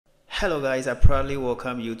Hello guys, I proudly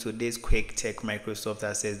welcome you to this quick tech Microsoft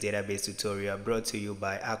Access database tutorial brought to you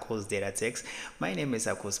by Akos Datatex. My name is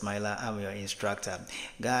Akos Myla, I'm your instructor.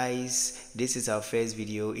 Guys, this is our first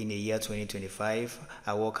video in the year 2025.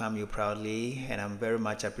 I welcome you proudly and I'm very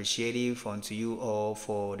much appreciative unto you all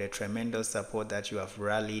for the tremendous support that you have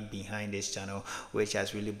rallied behind this channel, which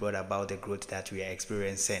has really brought about the growth that we are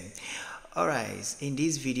experiencing. Alright, in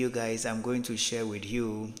this video guys, I'm going to share with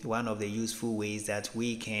you one of the useful ways that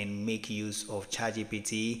we can make use of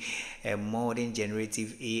ChatGPT, a modern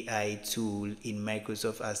generative AI tool in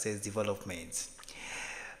Microsoft Access development.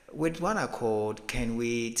 With one accord, can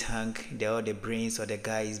we thank all the brains or the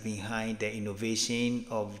guys behind the innovation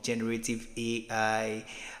of generative AI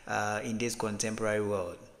in this contemporary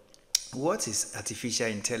world? What is artificial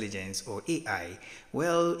intelligence or AI?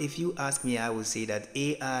 Well, if you ask me, I would say that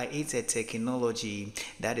AI is a technology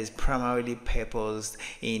that is primarily purposed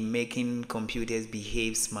in making computers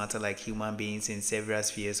behave smarter like human beings in several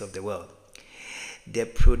spheres of the world. The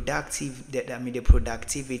productivity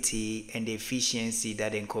and the efficiency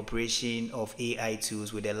that the incorporation of AI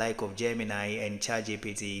tools with the like of Gemini and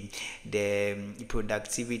ChatGPT, the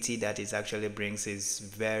productivity that it actually brings is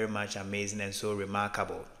very much amazing and so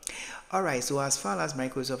remarkable. Alright, so as far as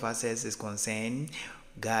Microsoft Access is concerned,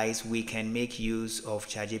 guys, we can make use of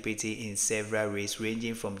ChatGPT in several ways,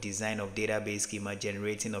 ranging from design of database schema,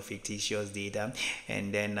 generating of fictitious data,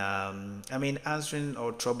 and then answering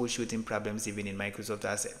or troubleshooting problems even in Microsoft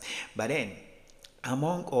Access. But then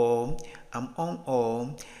among all,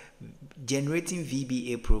 generating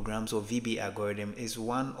VBA programs or VBA algorithm is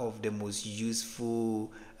one of the most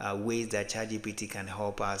useful ways that ChatGPT can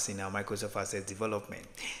help us in our Microsoft Access development.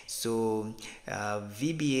 So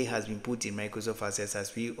VBA has been put in Microsoft Access,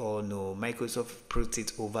 as we all know. Microsoft put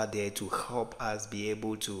it over there to help us be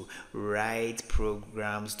able to write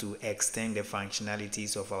programs to extend the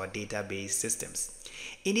functionalities of our database systems.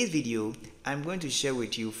 In this video, I'm going to share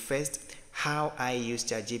with you first how I use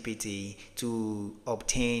ChatGPT to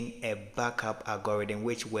obtain a backup algorithm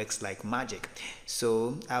which works like magic.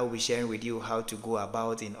 So I will be sharing with you how to go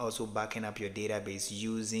about in also backing up your database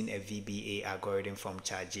using a VBA algorithm from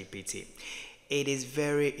ChatGPT. It is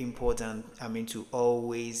very important, to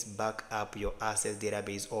always back up your Access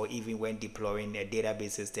database, or even when deploying a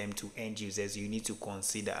database system to end users, you need to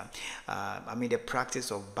consider. The practice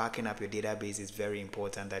of backing up your database is very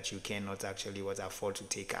important that you cannot actually afford to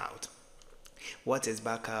take out. What is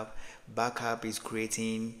backup? Backup is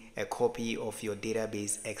creating a copy of your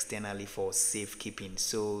database externally for safekeeping.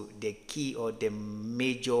 So the key or the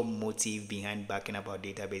major motive behind backing up our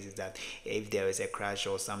database is that if there is a crash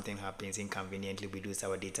or something happens inconveniently we lose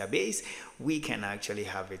our database, we can actually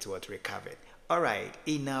have it recovered. Alright,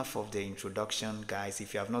 enough of the introduction, guys.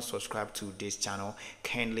 If you have not subscribed to this channel,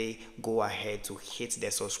 kindly go ahead to hit the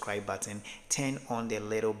subscribe button, turn on the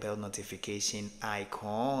little bell notification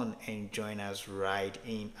icon, and join us right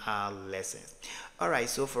in our lessons. Alright,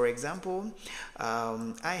 so for example,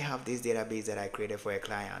 I have this database that I created for a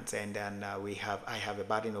client, and then I have a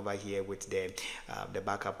button over here with the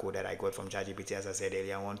backup code that I got from ChatGPT. As I said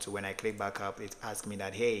earlier, when I click backup, it asks me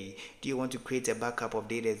that, hey, do you want to create a backup of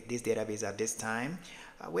this database at this time?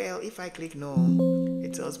 Well, if I click no,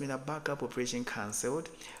 it tells me that backup operation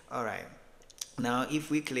cancelled. Alright, now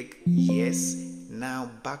if we click yes,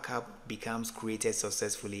 now backup becomes created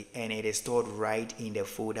successfully and it is stored right in the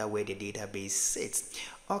folder where the database sits.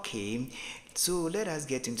 Okay, so let us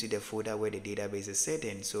get into the folder where the database is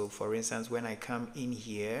sitting. So for instance, when I come in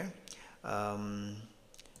here,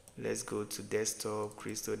 let's go to desktop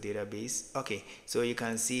crystal database. Okay, so you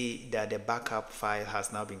can see that the backup file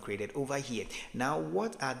has now been created over here. Now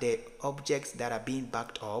what are the objects that are being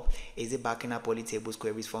backed up? Is it backing up only tables,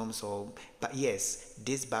 queries, forms, or? But yes,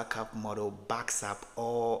 this backup model backs up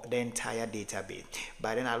all the entire database.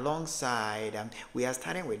 But then alongside, we are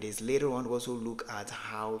starting with this. Later on, we'll also look at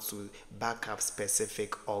how to back up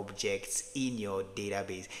specific objects in your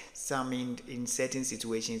database. Some in certain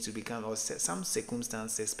situations to become, or some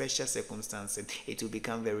circumstances, special circumstances, it will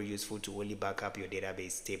become very useful to only back up your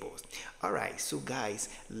database tables. Alright, so guys,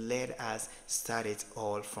 let us start it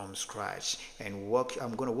all from scratch and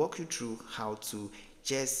I'm going to walk you through how to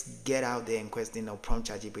just get out there and question or prompt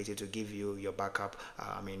ChatGPT to give you your backup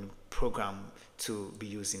program to be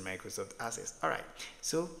used in Microsoft Access. Alright,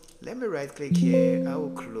 so let me right click here. I will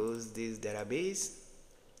close this database.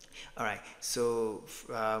 Alright, so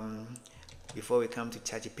before we come to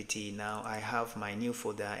ChatGPT, now I have my new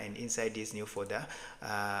folder, and inside this new folder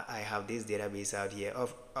I have this database out here.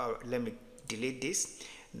 Let me delete this.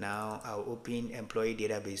 Now I'll open employee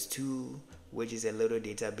database 2, which is a little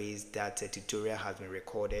database that a tutorial has been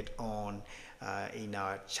recorded on in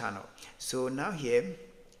our channel. So now here,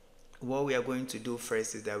 what we are going to do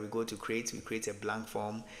first is that we go to create. We create a blank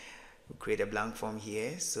form. We create a blank form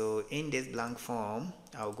here. So in this blank form,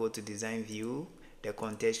 I'll go to design view, the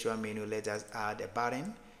contextual menu. Let us add a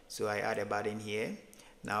button. So I add a button here.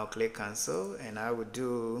 Now click cancel, and I will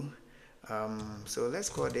do so let's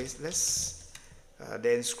call this,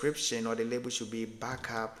 the inscription or the label should be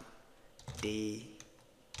backup database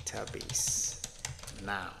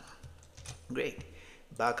now. Great.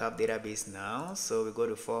 Backup database now. So we go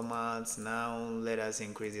to formats. Now let us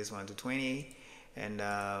increase this one to 20, and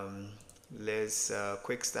let's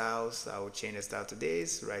quick styles. I will change the style to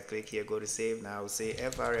this. Right click here, go to save. Now I will say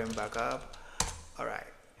FRM backup. All right,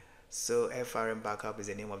 so FRM backup is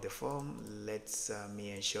the name of the form. Let's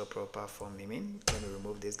me ensure proper form naming. Let me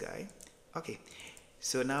remove this guy. Okay,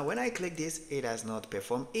 so now when I click this, it does not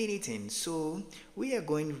perform anything. So we are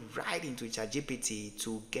going right into ChatGPT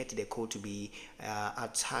to get the code to be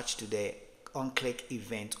attached to the on-click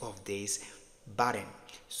event of this button.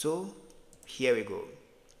 So here we go.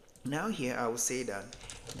 Now here I will say that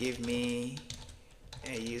give me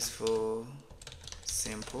a useful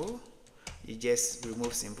simple. You just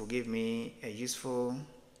remove simple. Give me a useful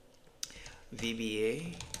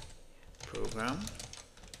VBA program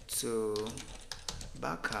to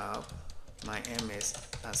back up my MS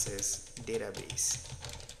Access database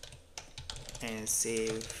and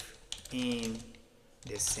save in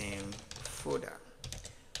the same folder.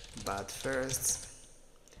 But first,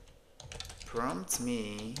 prompt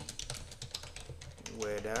me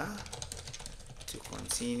whether to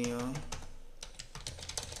continue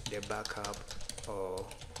the backup or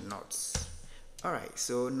not. All right,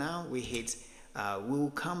 so now we hit we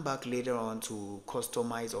will come back later on to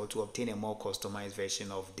customize or to obtain a more customized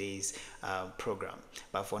version of this program,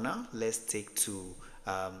 but for now let's take to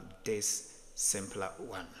this simpler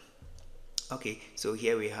one. Okay, so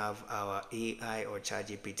here we have our AI or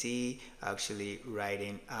ChatGPT actually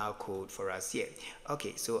writing our code for us here.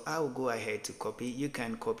 Okay, so I will go ahead to copy. You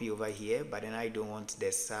can copy over here, but then I don't want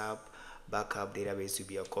the sub backup database to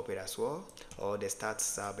be copied as well, or the start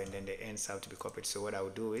sub and then the end sub to be copied. So what I will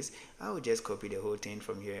do is I will just copy the whole thing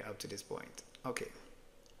from here up to this point. Okay,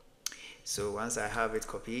 so once I have it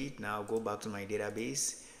copied, now go back to my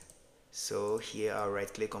database. So here I'll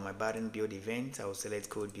right click on my button, build event. I will select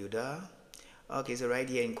code builder. Okay, so right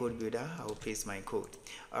here in code builder, I will paste my code.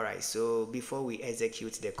 All right, so before we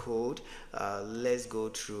execute the code, let's go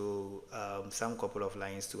through some couple of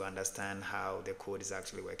lines to understand how the code is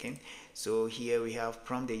actually working. So here we have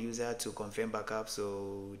prompt the user to confirm backup.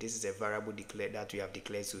 So this is a variable declared that we have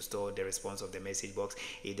declared to store the response of the message box.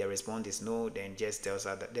 If the response is no, then just tells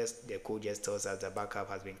us that the code just tells us the backup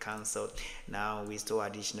has been cancelled. Now we store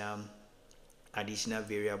additional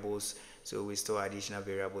variables. So we store additional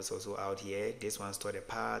variables also out here. This one store the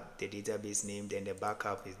path, the database name, then the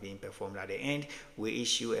backup is being performed. At the end, we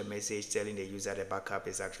issue a message telling the user the backup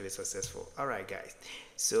is actually successful. All right, guys,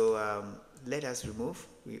 so let us remove.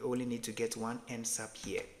 We only need to get one end sub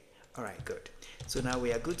here. All right, good. So now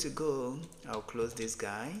we are good to go. I'll close this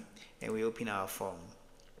guy and we open our form.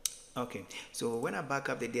 Okay, so when I back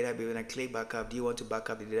up the database, when I click backup, do you want to back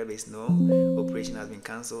up the database? No, operation has been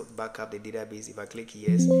cancelled. Back up the database. If I click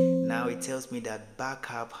yes, now it tells me that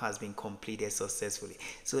backup has been completed successfully.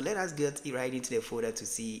 So let us get right into the folder to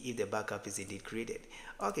see if the backup is indeed created.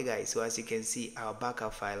 Okay guys, so as you can see, our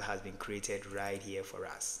backup file has been created right here for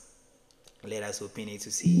us. Let us open it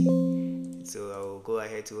to see. So I will go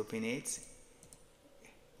ahead to open it.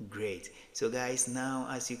 Great. So guys, now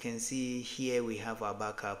as you can see here, we have our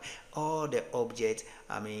backup. All the objects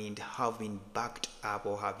have been backed up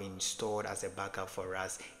or have been stored as a backup for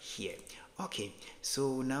us here. Okay,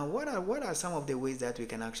 so now what are some of the ways that we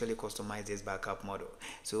can actually customize this backup model?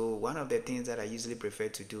 So one of the things that I usually prefer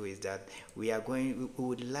to do is that we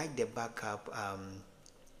would like the backup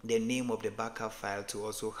the name of the backup file to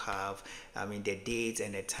also have the date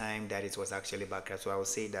and the time that it was actually backed up. So I will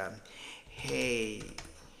say that hey,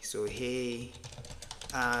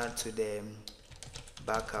 add to the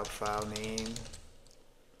backup file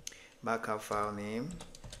name,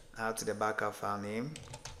 add to the backup file name,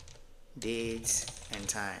 date and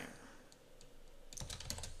time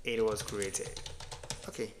it was created.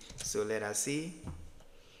 Okay, so let us see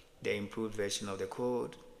the improved version of the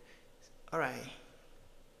code. All right,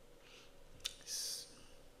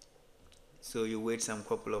 so you wait some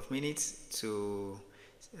couple of minutes to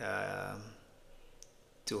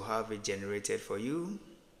have it generated for you.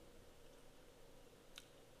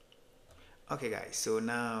 Okay guys, so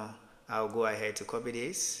now I'll go ahead to copy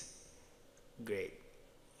this. Great.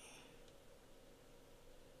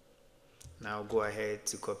 Now go ahead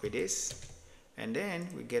to copy this and then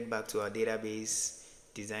we get back to our database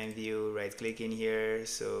design view, right click in here.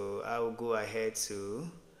 So I'll go ahead to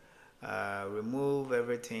remove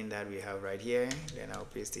everything that we have right here, then I'll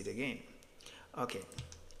paste it again. Okay,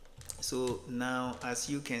 so now as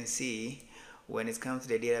you can see, when it comes to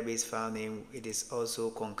the database file name, it is also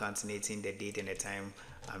concatenating the date and the time,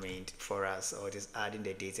 for us, or just adding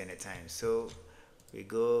the date and the time. So we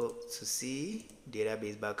go to see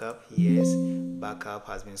database backup. Yes, backup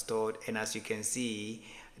has been stored, and as you can see,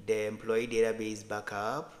 the employee database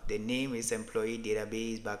backup, the name is employee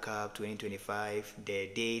database backup 2025, the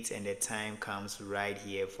date and the time comes right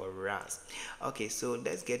here for us. Okay, so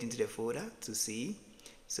let's get into the folder to see.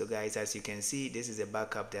 So guys, as you can see, this is the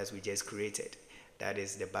backup that we just created. That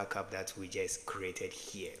is the backup that we just created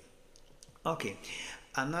here. Okay,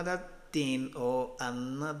 another thing or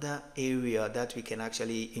another area that we can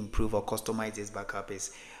actually improve or customize this backup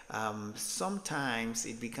is sometimes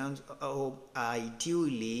it becomes,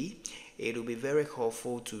 ideally it will be very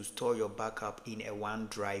helpful to store your backup in a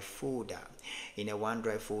OneDrive folder.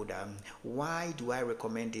 Why do I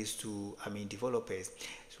recommend this to developers?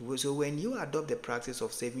 So when you adopt the practice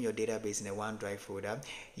of saving your database in a OneDrive folder,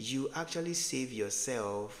 you actually save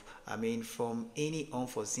yourself from any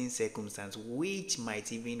unforeseen circumstance which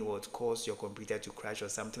might even cause your computer to crash or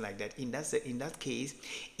something like that. In that case,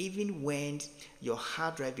 even when your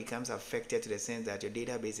hard drive becomes affected to the sense that your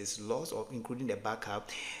database is lost, or including the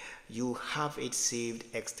backup, you have it saved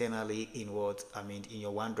externally in in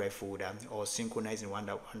your OneDrive folder, or synchronized in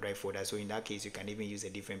OneDrive folder. So in that case, you can even use a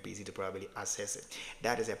different PC to probably access it.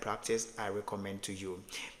 That is a practice I recommend to you.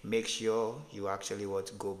 Make sure you actually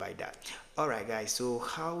go by that. All right, guys. So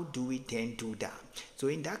how do we then do that? So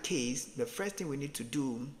in that case, the first thing we need to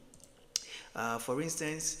do, for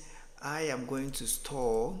instance, I'm going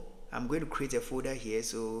to create a folder here.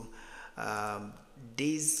 So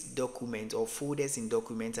these documents or folders in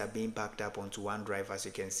documents are being packed up onto OneDrive, as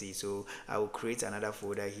you can see. So I will create another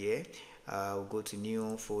folder here. I'll go to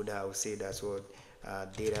new folder. I'll say that's what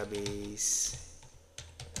database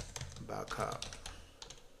backup.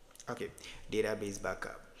 Okay, database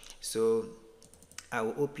backup. So I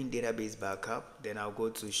will open database backup, then I'll go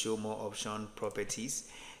to show more option properties.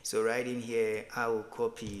 So right in here, I will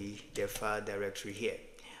copy the file directory here.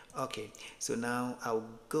 Okay, so now I'll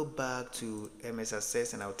go back to MS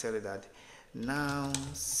Access and I'll tell it that now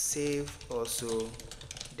save also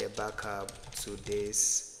the backup to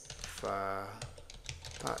this file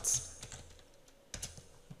parts.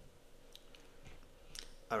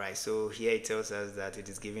 Alright, so here it tells us that it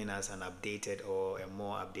is giving us an updated or a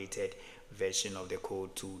more updated version of the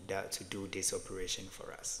code to do this operation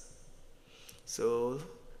for us. So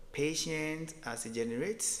patient as it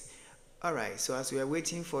generates. Alright, so as we are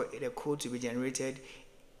waiting for the code to be generated,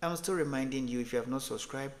 I'm still reminding you, if you have not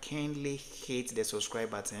subscribed, kindly hit the subscribe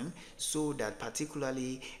button, so that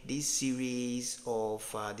particularly this series of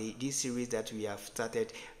this series that we have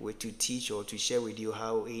started with to teach or to share with you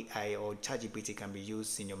how AI or ChatGPT can be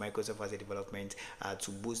used in your Microsoft Azure development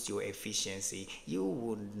to boost your efficiency, you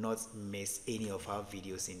will not miss any of our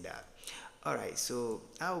videos in that. Alright, so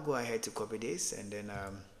I'll go ahead to copy this, and then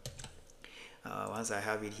once I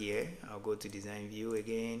have it here, I'll go to design view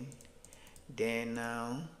again. Then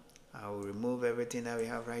now I will remove everything that we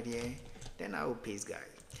have right here. Then I will paste, guys.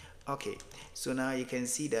 Okay, so now you can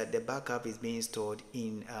see that the backup is being stored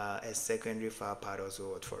in a secondary file part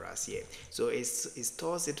also for us here. So it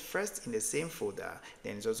stores it first in the same folder,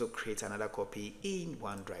 then it also creates another copy in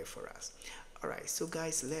OneDrive for us. Alright, so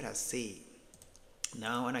guys, let us see.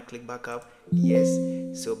 Now when I click backup, yes,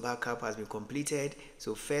 so backup has been completed.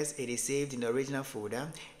 So first it is saved in the original folder,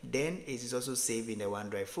 then it is also saved in the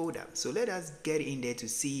OneDrive folder. So let us get in there to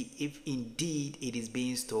see if indeed it is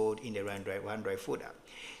being stored in the OneDrive folder.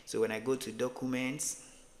 So when I go to documents,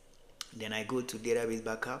 then I go to database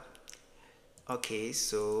backup. Okay,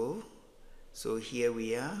 so here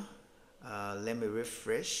we are. Let me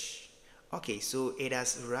refresh. Okay, so it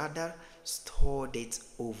has rather stored it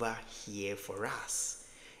over here for us.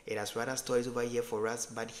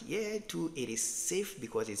 But here too it is safe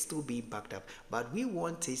because it's still being backed up, but we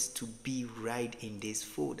want it to be right in this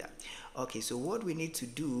folder. Okay, so what we need to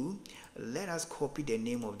do, let us copy the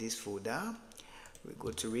name of this folder. We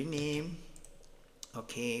go to rename.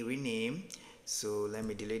 Okay, rename. So let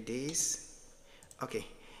me delete this. Okay,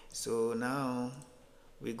 so now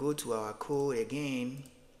we go to our code again.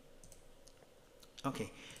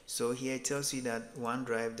 Okay, so here it tells you that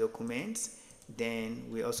OneDrive documents, then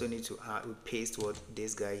we also need to add, we paste what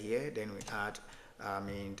this guy here, then we add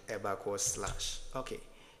a backward slash. Okay,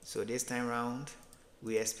 so this time round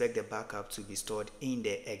we expect the backup to be stored in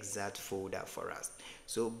the exact folder for us.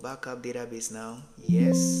 So backup database now,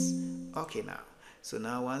 yes. Okay, now, so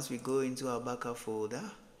now once we go into our backup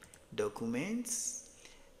folder, documents,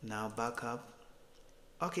 now backup.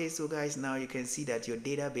 Okay, so guys, now you can see that your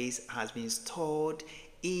database has been stored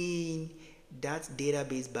in that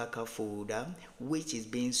database backup folder, which is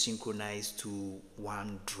being synchronized to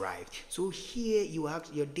OneDrive. So here you have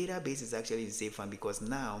your database is actually in safe one, because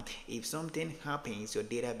now if something happens, your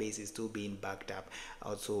database is still being backed up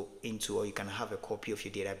also into, or you can have a copy of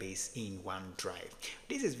your database in OneDrive.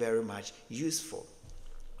 This is very much useful.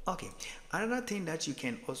 Okay, another thing that you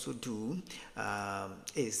can also do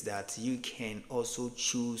is that you can also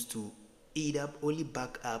choose to either only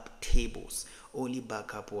back up tables,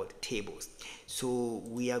 tables. So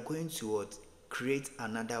we are going to create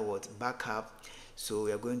another backup. So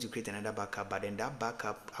we are going to create another backup, but then that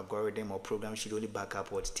backup algorithm or program should only back up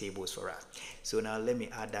tables for us. So now let me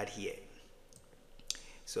add that here.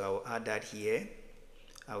 So I will add that here.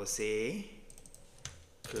 I will say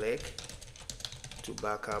click to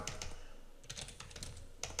backup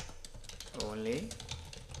only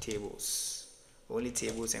tables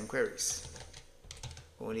and queries,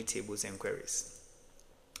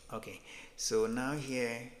 Okay, so now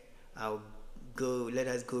here let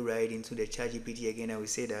us go right into the ChatGPT again. I will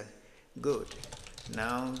say that good,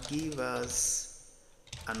 now give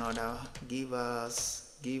another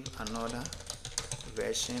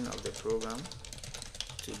version of the program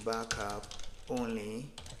to backup only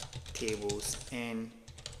tables and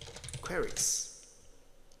queries.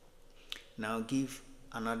 Now give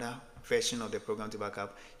another version of the program to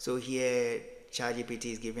backup. So here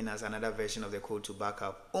ChatGPT is giving us another version of the code to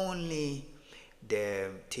backup only the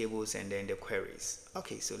tables and then the queries.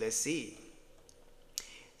 Okay, so let's see.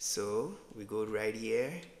 So we go right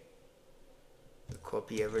here, we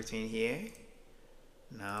copy everything here.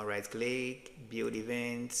 Now right click, build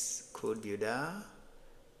events, code builder,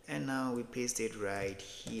 and now we paste it right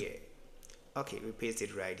here. Okay, we paste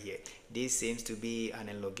it right here. This seems to be an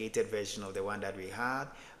elongated version of the one that we had,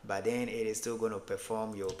 but then it is still going to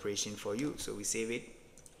perform your operation for you. So we save it.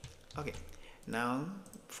 Okay, now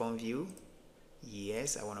form view.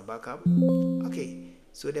 Yes, I want to backup. Okay,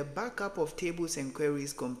 so the backup of tables and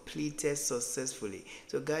queries completed successfully.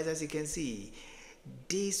 So guys, as you can see,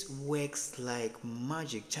 this works like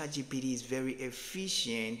magic. ChatGPT is very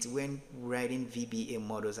efficient when writing VBA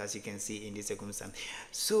models, as you can see in this circumstance.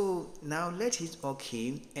 So now let's hit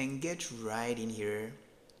OK and get right in here.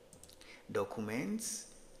 Documents,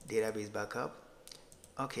 database backup.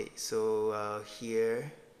 Okay, so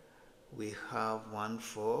here we have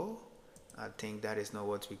 1.4. I think that is not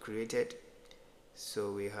what we created.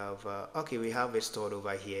 So we have okay, we have it stored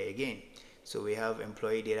over here again. So we have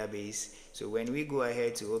employee database. So when we go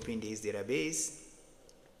ahead to open this database,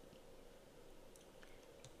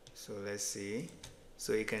 so let's see.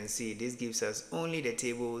 So you can see this gives us only the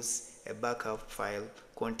tables, a backup file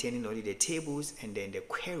containing only the tables and then the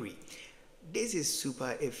query. This is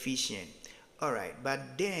super efficient. All right,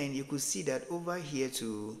 but then you could see that over here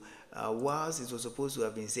too, whilst it was supposed to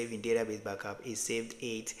have been saved in database backup, it saved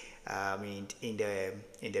it in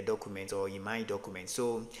the document or in my document.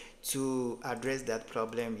 So to address that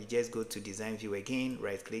problem, you just go to design view again,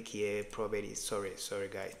 right click here, properties. Sorry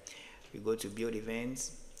guys, you go to build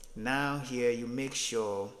events. Now here you make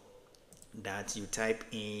sure that you type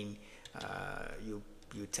in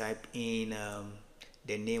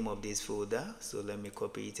the name of this folder. So let me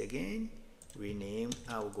copy it again, rename.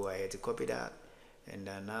 I will go ahead to copy that, and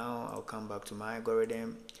now I'll come back to my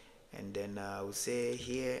algorithm, and then I will say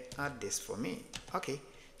here, add this for me. Okay,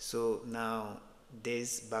 so now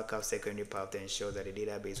this backup secondary path ensures that the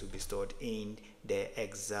database will be stored in the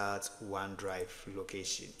exact OneDrive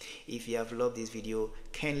location. If you have loved this video,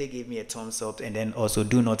 kindly give me a thumbs up, and then also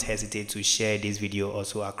do not hesitate to share this video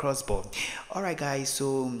also across board. Alright guys,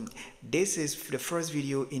 so this is the first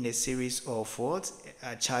video in a series of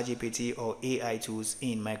ChatGPT or AI tools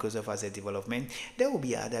in Microsoft Asset Development. There will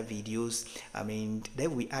be other videos. There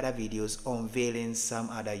will be other videos unveiling some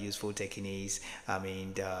other useful techniques.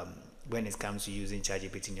 When it comes to using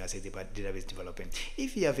ChatGPT in your asset database development.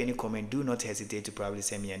 If you have any comment, do not hesitate to probably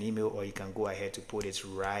send me an email, or you can go ahead to put it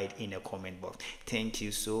right in the comment box. Thank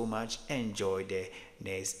you so much. Enjoy the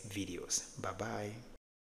next videos. Bye bye.